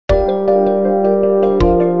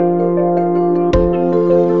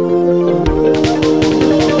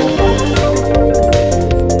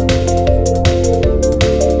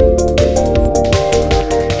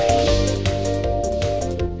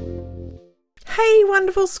Hey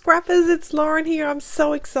wonderful scrappers, it's Lauren here. I'm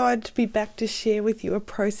so excited to be back to share with you a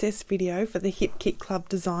process video for the Hip Kit Club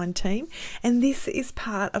design team, and this is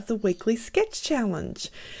part of the weekly sketch challenge.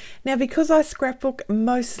 Now, because I scrapbook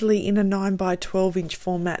mostly in a 9 by 12 inch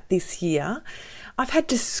format this year, I've had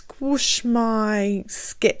to squish my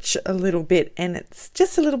sketch a little bit, and it's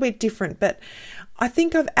just a little bit different, but I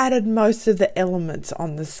think I've added most of the elements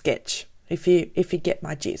on the sketch, if you get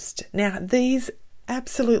my gist. Now, these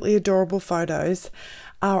absolutely adorable photos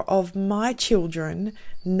are of my children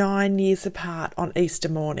 9 years apart on Easter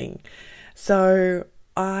morning. So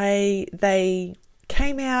they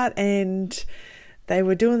came out and they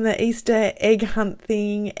were doing the Easter egg hunt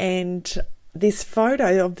thing, and this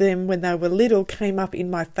photo of them when they were little came up in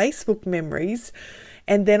my Facebook memories,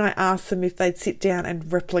 and then I asked them if they'd sit down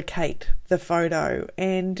and replicate the photo,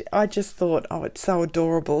 and I just thought, oh, it's so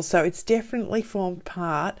adorable. So it's definitely formed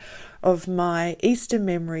part of my Easter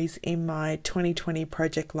memories in my 2020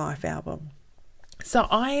 Project Life album. So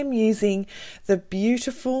I am using the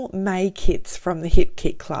beautiful May kits from the Hip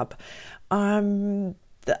Kit Club. The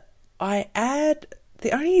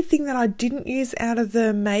only thing that I didn't use out of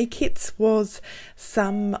the May kits was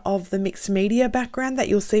some of the mixed media background that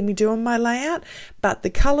you'll see me do on my layout, but the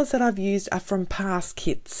colours that I've used are from past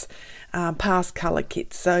kits, past colour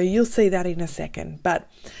kits, so you'll see that in a second. But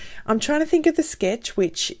I'm trying to think of the sketch,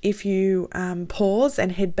 which if you pause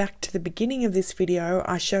and head back to the beginning of this video,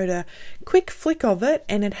 I showed a quick flick of it,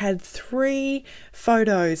 and it had 3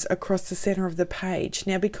 photos across the center of the page.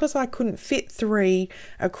 Now, because I couldn't fit 3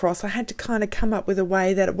 across, I had to kind of come up with a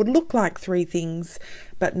way that it would look like 3 things,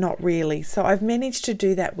 but not really. So I've managed to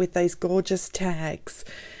do that with these gorgeous tags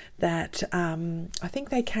that I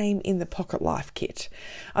think they came in the Pocket Life kit.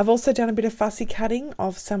 I've also done a bit of fussy cutting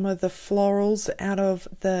of some of the florals out of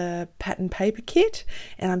the pattern paper kit,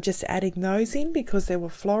 and I'm just adding those in because there were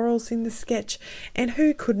florals in the sketch, and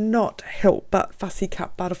who could not help but fussy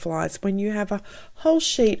cut butterflies when you have a whole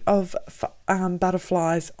sheet of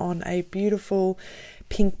butterflies on a beautiful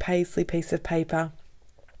pink paisley piece of paper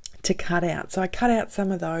to cut out. So I cut out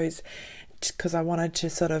some of those because I wanted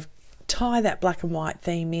to sort of tie that black and white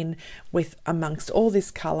theme in with amongst all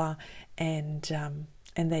this colour, and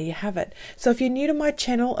there you have it. So if you're new to my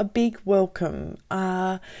channel, a big welcome.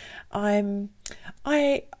 I've been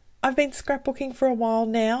scrapbooking for a while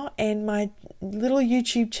now, and my little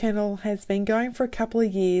YouTube channel has been going for a couple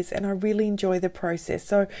of years, and I really enjoy the process.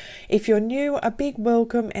 So if you're new, a big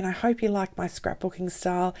welcome, and I hope you like my scrapbooking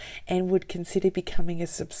style and would consider becoming a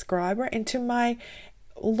subscriber. And to my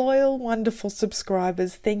loyal, wonderful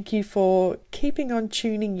subscribers, thank you for keeping on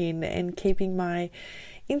tuning in and keeping my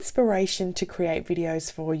inspiration to create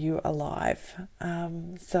videos for you alive.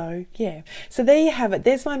 So yeah, so there you have it.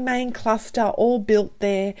 There's my main cluster all built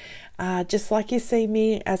there, just like you see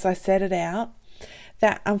me as I set it out.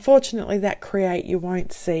 That unfortunately that create you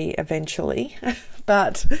won't see eventually,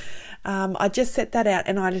 but I just set that out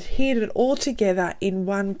and I adhered it all together in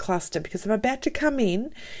one cluster because I'm about to come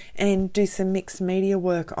in and do some mixed media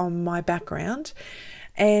work on my background.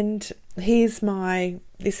 And this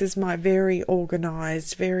is my very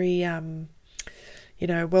organized, very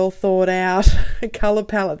well thought out color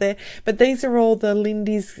palette there. But these are all the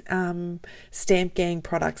Lindy's Stamp Gang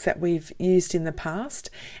products that we've used in the past,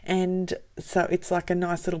 and so it's like a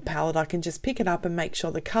nice little palette. I can just pick it up and make sure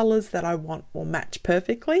the colors that I want will match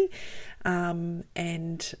perfectly,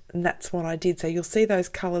 and that's what I did. So you'll see those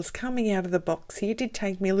colors coming out of the box here. It did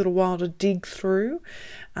take me a little while to dig through,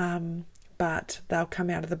 but they'll come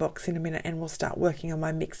out of the box in a minute, and we'll start working on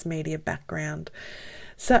my mixed media background.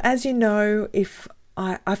 So as you know, if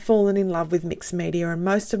I've fallen in love with mixed media, and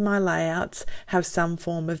most of my layouts have some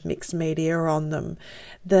form of mixed media on them.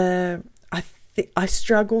 I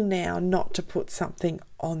struggle now not to put something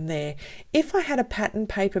on there. If I had a pattern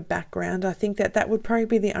paper background, I think that would probably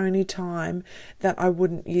be the only time that I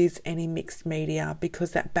wouldn't use any mixed media,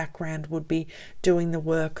 because that background would be doing the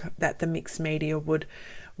work that the mixed media would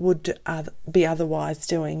be otherwise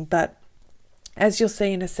doing. But as you'll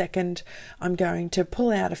see in a second, I'm going to pull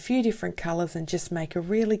out a few different colours and just make a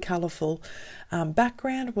really colourful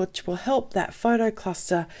background, which will help that photo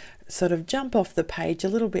cluster sort of jump off the page a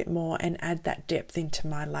little bit more and add that depth into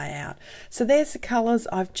my layout. So there's the colours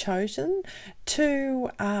I've chosen.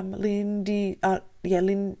 2 Lindy,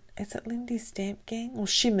 is it Lindy Stamp Gang or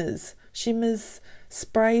Shimmers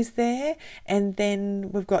sprays there, and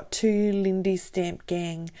then we've got 2 Lindy Stamp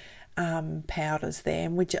Gang powders there,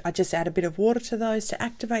 and I just add a bit of water to those to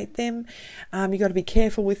activate them. You've got to be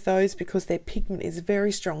careful with those because their pigment is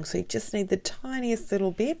very strong, so you just need the tiniest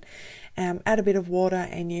little bit. Add a bit of water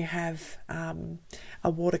and you have a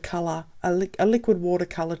watercolor, a liquid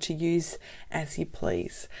watercolor to use as you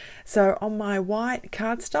please. So on my white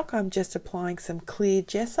cardstock, I'm just applying some clear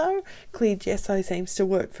gesso. Clear gesso seems to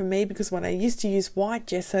work for me because when I used to use white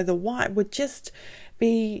gesso, the white would just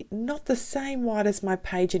be not the same white as my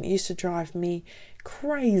page, and it used to drive me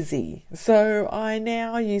crazy. So I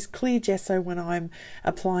now use clear gesso when I'm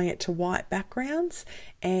applying it to white backgrounds,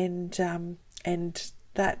 and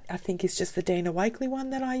that I think is just the Dina Wakley one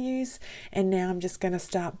that I use. And now I'm just going to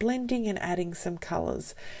start blending and adding some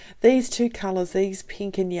colours. These two colours, these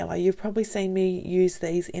pink and yellow, you've probably seen me use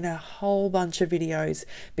these in a whole bunch of videos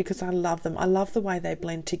because I love them. I love the way they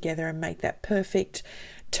blend together and make that perfect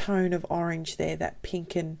tone of orange there, that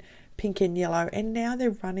pink and yellow. And now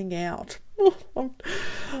they're running out.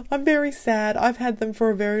 I'm very sad. I've had them for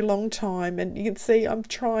a very long time, and you can see I'm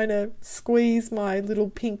trying to squeeze my little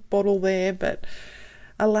pink bottle there, but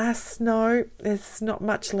alas, no, there's not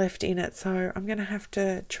much left in it. So I'm going to have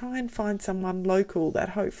to try and find someone local that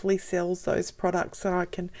hopefully sells those products so I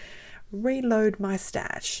can reload my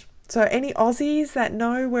stash. So any Aussies that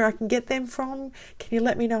know where I can get them from, can you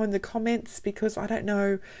let me know in the comments, because I don't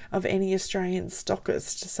know of any Australian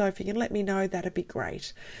stockists. So if you can let me know, that'd be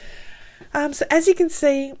great. So as you can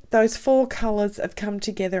see, those four colours have come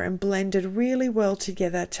together and blended really well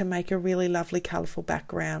together to make a really lovely colourful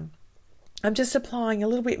background. I'm just applying a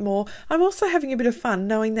little bit more. I'm also having a bit of fun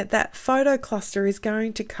knowing that that photo cluster is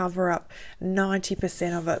going to cover up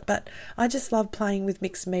 90% of it. But I just love playing with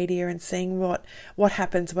mixed media and seeing what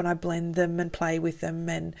happens when I blend them and play with them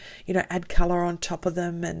and, you know, add colour on top of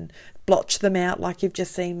them and blotch them out like you've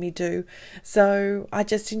just seen me do. So I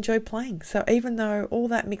just enjoy playing. So even though all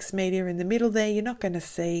that mixed media in the middle there, you're not going to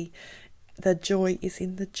see, the joy is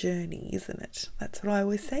in the journey, isn't it? That's what I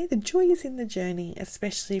always say. The joy is in the journey,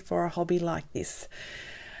 especially for a hobby like this.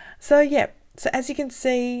 So yeah, so as you can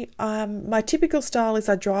see, my typical style is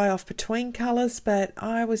I dry off between colours, but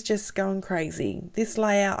I was just going crazy. This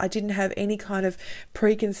layout, I didn't have any kind of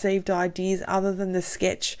preconceived ideas other than the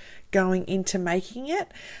sketch going into making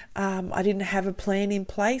it. I didn't have a plan in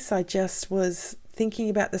place. I just was thinking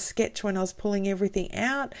about the sketch when I was pulling everything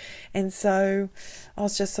out, and so I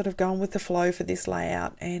was just sort of going with the flow for this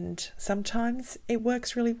layout, and sometimes it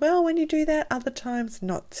works really well when you do that, other times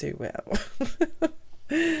not too well.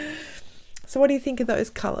 So what do you think of those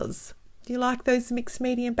colours? Do you like those mixed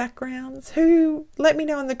media backgrounds? Let me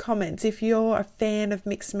know in the comments if you're a fan of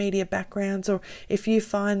mixed media backgrounds, or if you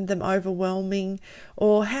find them overwhelming,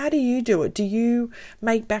 or how do you do it? Do you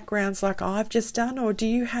make backgrounds like I've just done, or do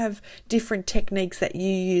you have different techniques that you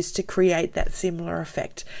use to create that similar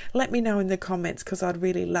effect? Let me know in the comments, because I'd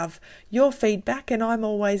really love your feedback, and I'm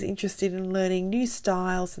always interested in learning new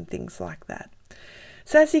styles and things like that.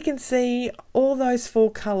 So as you can see, all those four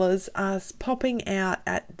colours are popping out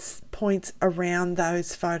at points around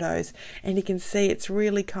those photos, and you can see it's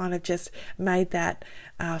really kind of just made that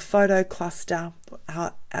photo cluster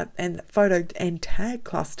and photo and tag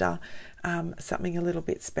cluster something a little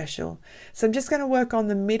bit special. So I'm just going to work on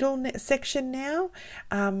the middle section now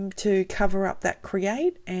to cover up that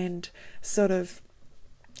create and sort of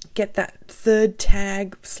get that third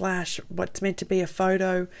tag / what's meant to be a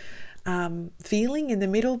photo feeling in the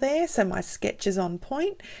middle there, so my sketch is on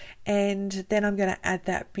point. And then I'm going to add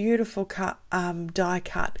that beautiful die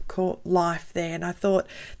cut called Life there, and I thought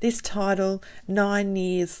this title, 9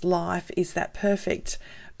 Years Life, is that perfect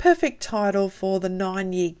title for the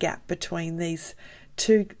 9-year gap between these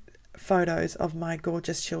two photos of my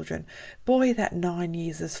gorgeous children. Boy, that 9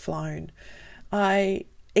 years has flown. I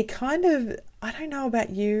don't know about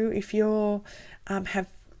you, if you're have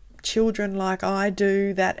children like I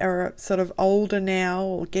do that are sort of older now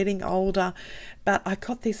or getting older, but I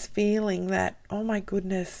got this feeling that, oh my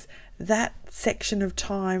goodness, that section of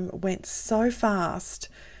time went so fast.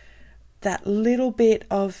 That little bit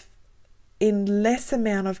of, in less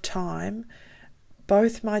amount of time,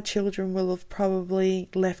 both my children will have probably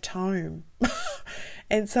left home.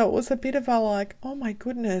 And so it was a bit of a like, oh my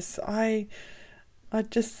goodness, I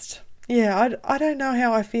don't know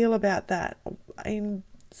how I feel about that. In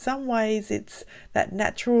some ways it's that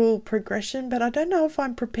natural progression, but I don't know if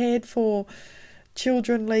I'm prepared for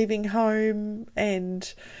children leaving home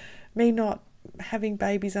and me not having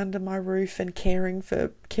babies under my roof and caring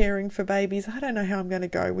for babies. I don't know how I'm going to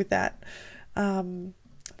go with that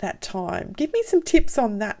time. Give me some tips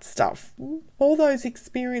on that stuff. All those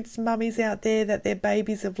experienced mummies out there that their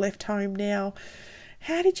babies have left home now,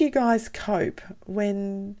 how did you guys cope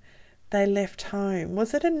when they left home?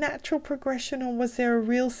 Was it a natural progression, or was there a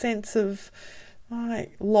real sense of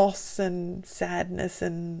like loss and sadness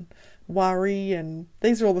and worry? And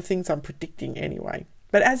these are all the things I'm predicting anyway.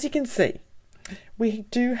 But as you can see, we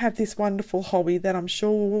do have this wonderful hobby that I'm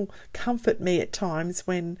sure will comfort me at times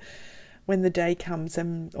when the day comes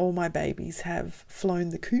and all my babies have flown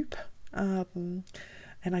the coop. And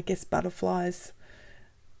I guess butterflies,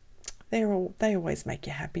 they always make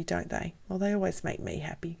you happy, don't they? Well, they always make me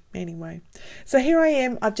happy anyway. So here I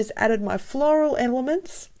am. I've just added my floral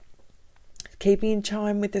elements, keeping in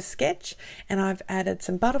chime with the sketch, and I've added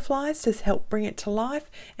some butterflies to help bring it to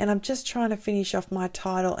life, and I'm just trying to finish off my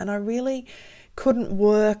title, and I really couldn't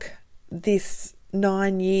work this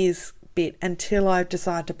 9 years bit until I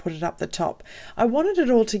decided to put it up the top. I wanted it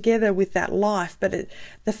all together with that life, but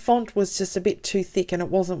the font was just a bit too thick and it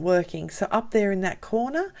wasn't working. So up there in that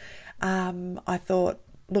corner, I thought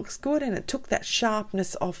looks good, and it took that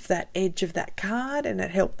sharpness off that edge of that card, and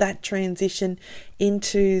it helped that transition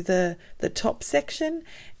into the top section.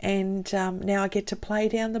 And now I get to play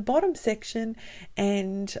down the bottom section,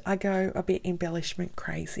 and I go a bit embellishment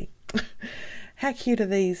crazy. How cute are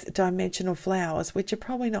these dimensional flowers, which are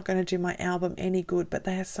probably not going to do my album any good, but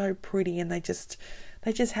they are so pretty, and they just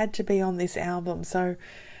had to be on this album. So,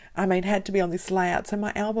 I mean, had to be on this layout. So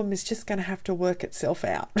my album is just going to have to work itself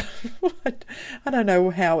out. I don't know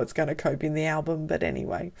how it's going to cope in the album, but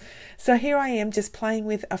anyway. So here I am just playing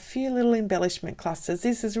with a few little embellishment clusters.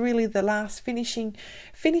 This is really the last finishing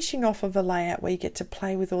off of a layout where you get to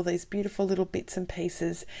play with all these beautiful little bits and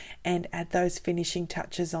pieces and add those finishing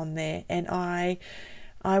touches on there. And I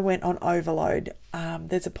went on overload.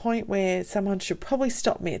 There's a point where someone should probably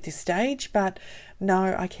stop me at this stage, but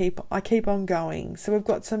no, I keep on going. So we've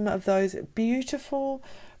got some of those beautiful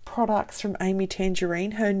products from Amy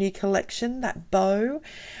Tangerine, her new collection, that bow,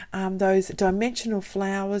 those dimensional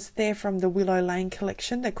flowers, they're from the Willow Lane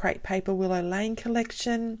collection, the Crepe Paper Willow Lane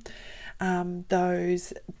collection.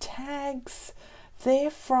 Those tags,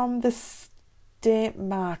 they're from the Stamp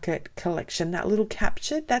Market collection, that little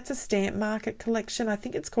captured, that's a Stamp Market collection. I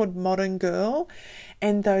think it's called Modern Girl.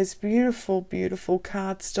 And those beautiful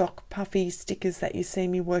cardstock puffy stickers that you see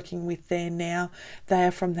me working with there now, they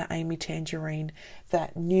are from the Amy Tangerine,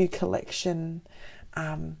 that new collection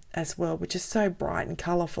as well, which is so bright and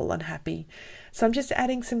colourful and happy. So I'm just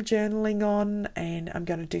adding some journaling on, and I'm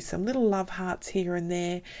going to do some little love hearts here and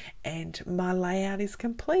there, and my layout is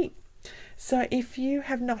complete. So if you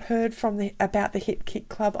have not heard about the Hip Kit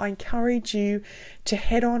Club, I encourage you to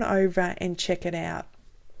head on over and check it out.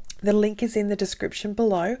 The link is in the description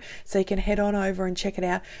below, so you can head on over and check it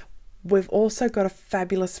out. We've also got a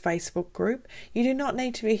fabulous Facebook group. You do not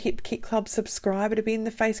need to be a Hip Kit Club subscriber to be in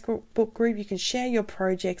the Facebook group. You can share your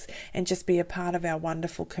projects and just be a part of our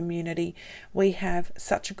wonderful community. We have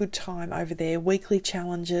such a good time over there, weekly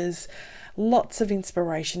challenges, lots of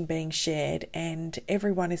inspiration being shared, and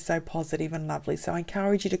everyone is so positive and lovely. So I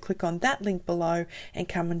encourage you to click on that link below and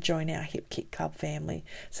come and join our Hip Kit Club family.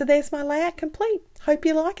 So there's my layout complete. Hope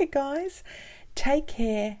you like it, guys. Take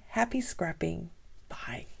care. Happy scrapping.